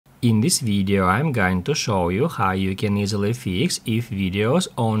In this video, I'm going to show you how you can easily fix if videos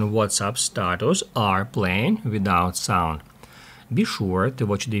on WhatsApp status are playing without sound. Be sure to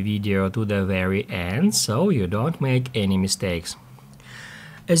watch the video to the very end so you don't make any mistakes.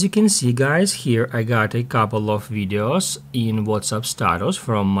 As you can see, guys, here I got a couple of videos in WhatsApp status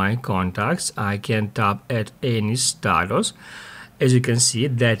from my contacts. I can tap at any status. As you can see,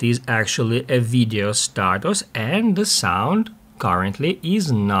 that is actually a video status and the sound currently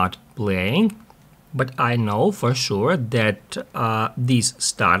is not playing, but I know for sure that this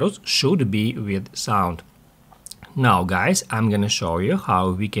status should be with sound. Now guys, I'm gonna show you how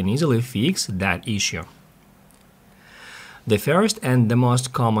we can easily fix that issue. The first and the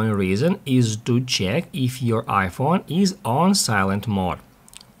most common reason is to check if your iPhone is on silent mode.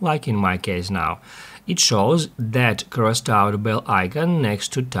 Like in my case now. It shows that crossed out bell icon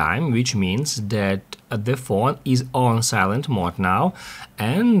next to time, which means that the phone is on silent mode now,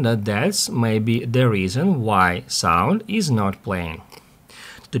 and that's maybe the reason why sound is not playing.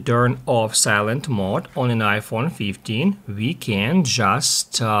 To turn off silent mode on an iPhone 15, we can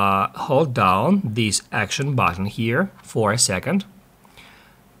just hold down this action button here for a second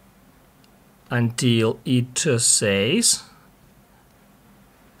until it says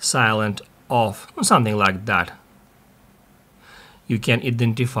silent off, something like that. You can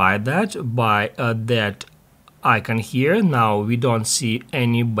identify that by that icon here. Now we don't see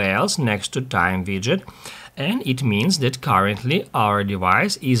any bells next to time widget, and it means that currently our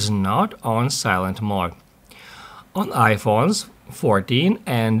device is not on silent mode. On iPhones 14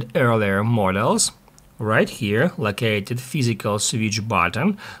 and earlier models, right here located physical switch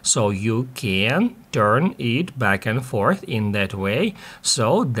button, so you can turn it back and forth in that way.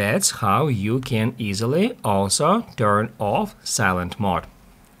 So that's how you can easily also turn off silent mode.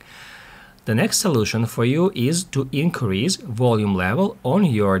 The next solution for you is to increase volume level on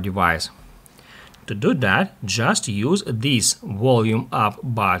your device. To do that, just use this volume up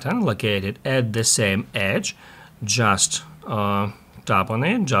button located at the same edge. Just tap on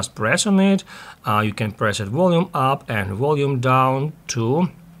it, just press on it. You can press it volume up and volume down to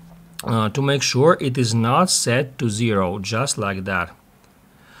make sure it is not set to 0, just like that.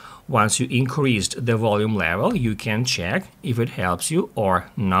 Once you increased the volume level, you can check if it helps you or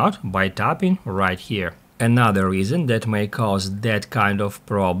not by tapping right here. Another reason that may cause that kind of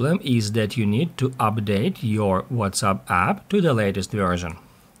problem is that you need to update your WhatsApp app to the latest version.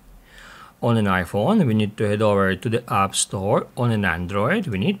 On an iPhone, we need to head over to the App Store. On an Android,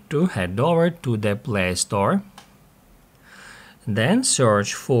 we need to head over to the Play Store. Then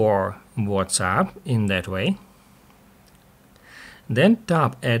search for WhatsApp in that way. Then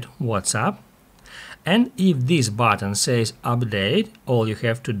tap at WhatsApp. And if this button says Update, all you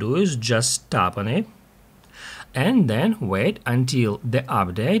have to do is just tap on it. And then wait until the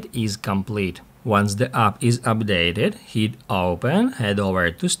update is complete. Once the app is updated, hit open, head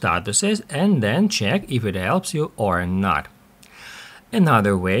over to statuses and then check if it helps you or not.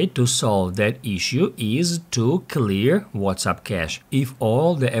 Another way to solve that issue is to clear WhatsApp cache. If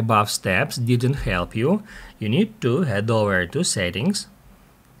all the above steps didn't help you, you need to head over to settings,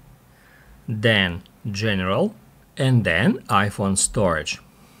 then general, and then iPhone storage.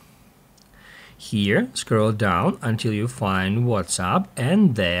 Here, scroll down until you find WhatsApp,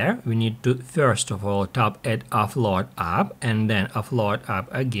 and there we need to first of all tap at Offload App and then Offload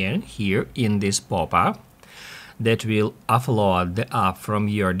App again here in this pop-up. That will offload the app from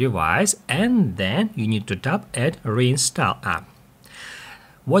your device, and then you need to tap at Reinstall App.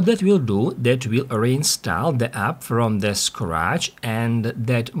 What that will do, that will reinstall the app from the scratch, and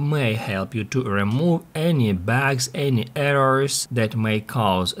that may help you to remove any bugs, any errors that may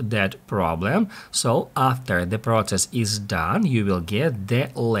cause that problem. So after the process is done, you will get the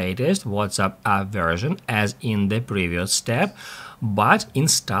latest WhatsApp app version as in the previous step, but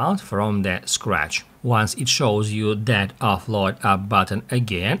installed from the scratch. Once it shows you that offload app button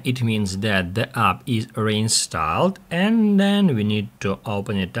again, it means that the app is reinstalled, and then we need to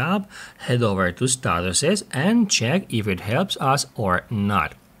open it up, head over to statuses and check if it helps us or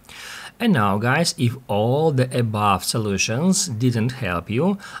not. And now guys, if all the above solutions didn't help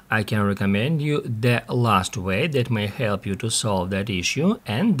you, I can recommend you the last way that may help you to solve that issue,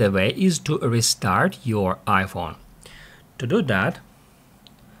 and the way is to restart your iPhone. To do that,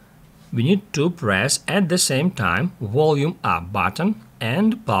 we need to press at the same time volume up button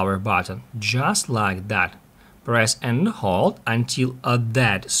and power button, just like that. press and hold until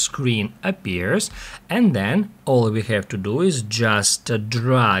that screen appears, and then all we have to do is just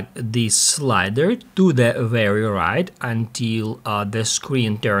drag this slider to the very right until the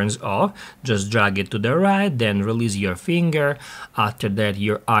screen turns off. Just drag it to the right, then release your finger. After that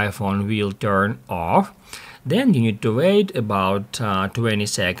your iPhone will turn off. Then you need to wait about 20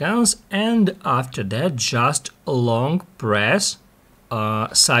 seconds, and after that just long press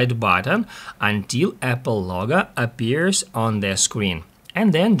side button until Apple logo appears on the screen,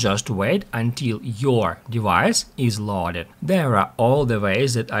 and then just wait until your device is loaded. There are all the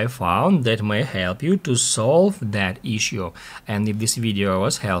ways that I found that may help you to solve that issue, and if this video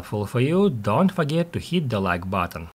was helpful for you, don't forget to hit the like button.